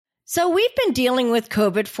So we've been dealing with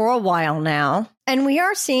COVID for a while now, and we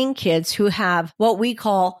are seeing kids who have what we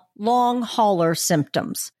call long hauler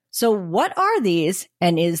symptoms. So what are these,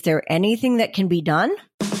 and is there anything that can be done?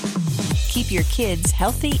 Keep your kids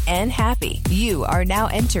healthy and happy. You are now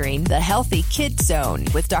entering the Healthy Kid Zone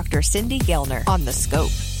with Dr. Cindy Gellner on The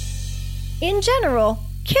Scope. In general,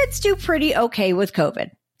 kids do pretty okay with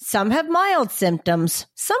COVID. Some have mild symptoms,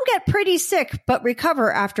 some get pretty sick but recover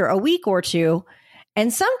after a week or two,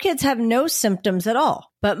 and some kids have no symptoms at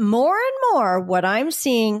all. But more and more, what I'm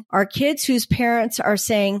seeing are kids whose parents are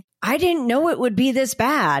saying, I didn't know it would be this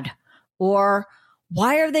bad, or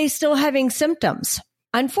why are they still having symptoms?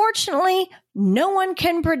 Unfortunately, no one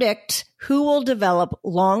can predict who will develop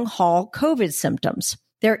long-haul COVID symptoms.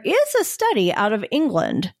 There is a study out of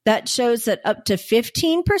England that shows that up to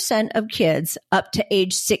 15% of kids up to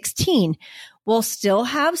age 16 will still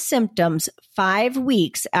have symptoms 5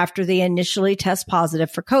 weeks after they initially test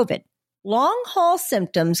positive for COVID. Long-haul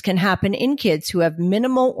symptoms can happen in kids who have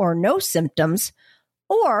minimal or no symptoms,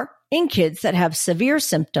 or in kids that have severe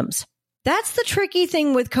symptoms. That's the tricky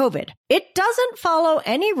thing with COVID. It doesn't follow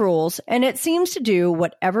any rules, and it seems to do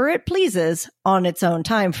whatever it pleases on its own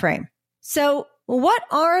time frame. So, what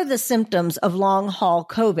are the symptoms of long-haul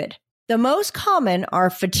COVID? The most common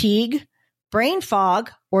are fatigue, brain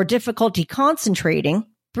fog or difficulty concentrating,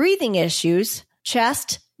 breathing issues,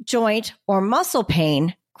 chest, joint, or muscle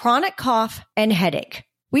pain, chronic cough, and headache.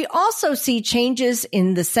 We also see changes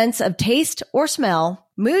in the sense of taste or smell,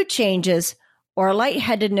 mood changes, or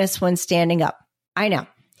lightheadedness when standing up. I know,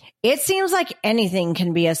 it seems like anything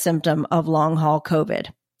can be a symptom of long-haul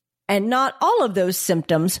COVID. And not all of those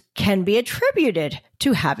symptoms can be attributed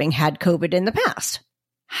to having had COVID in the past.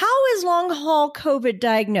 How is long-haul COVID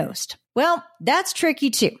diagnosed? Well, that's tricky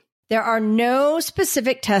too. There are no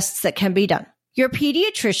specific tests that can be done. Your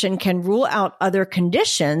pediatrician can rule out other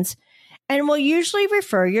conditions and will usually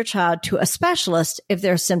refer your child to a specialist if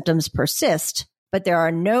their symptoms persist, but there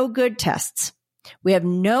are no good tests. We have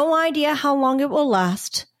no idea how long it will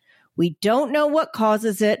last. We don't know what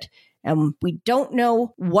causes it, and we don't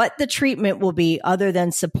know what the treatment will be other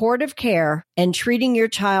than supportive care and treating your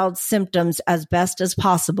child's symptoms as best as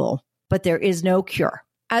possible, but there is no cure.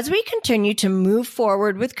 As we continue to move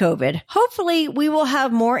forward with COVID, hopefully we will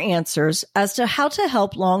have more answers as to how to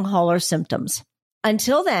help long hauler symptoms.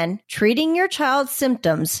 Until then, treating your child's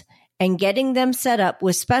symptoms and getting them set up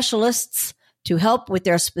with specialists to help with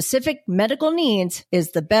their specific medical needs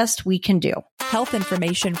is the best we can do. Health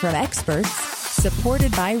information from experts,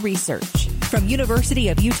 supported by research. From University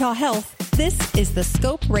of Utah Health, this is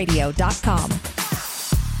thescoperadio.com.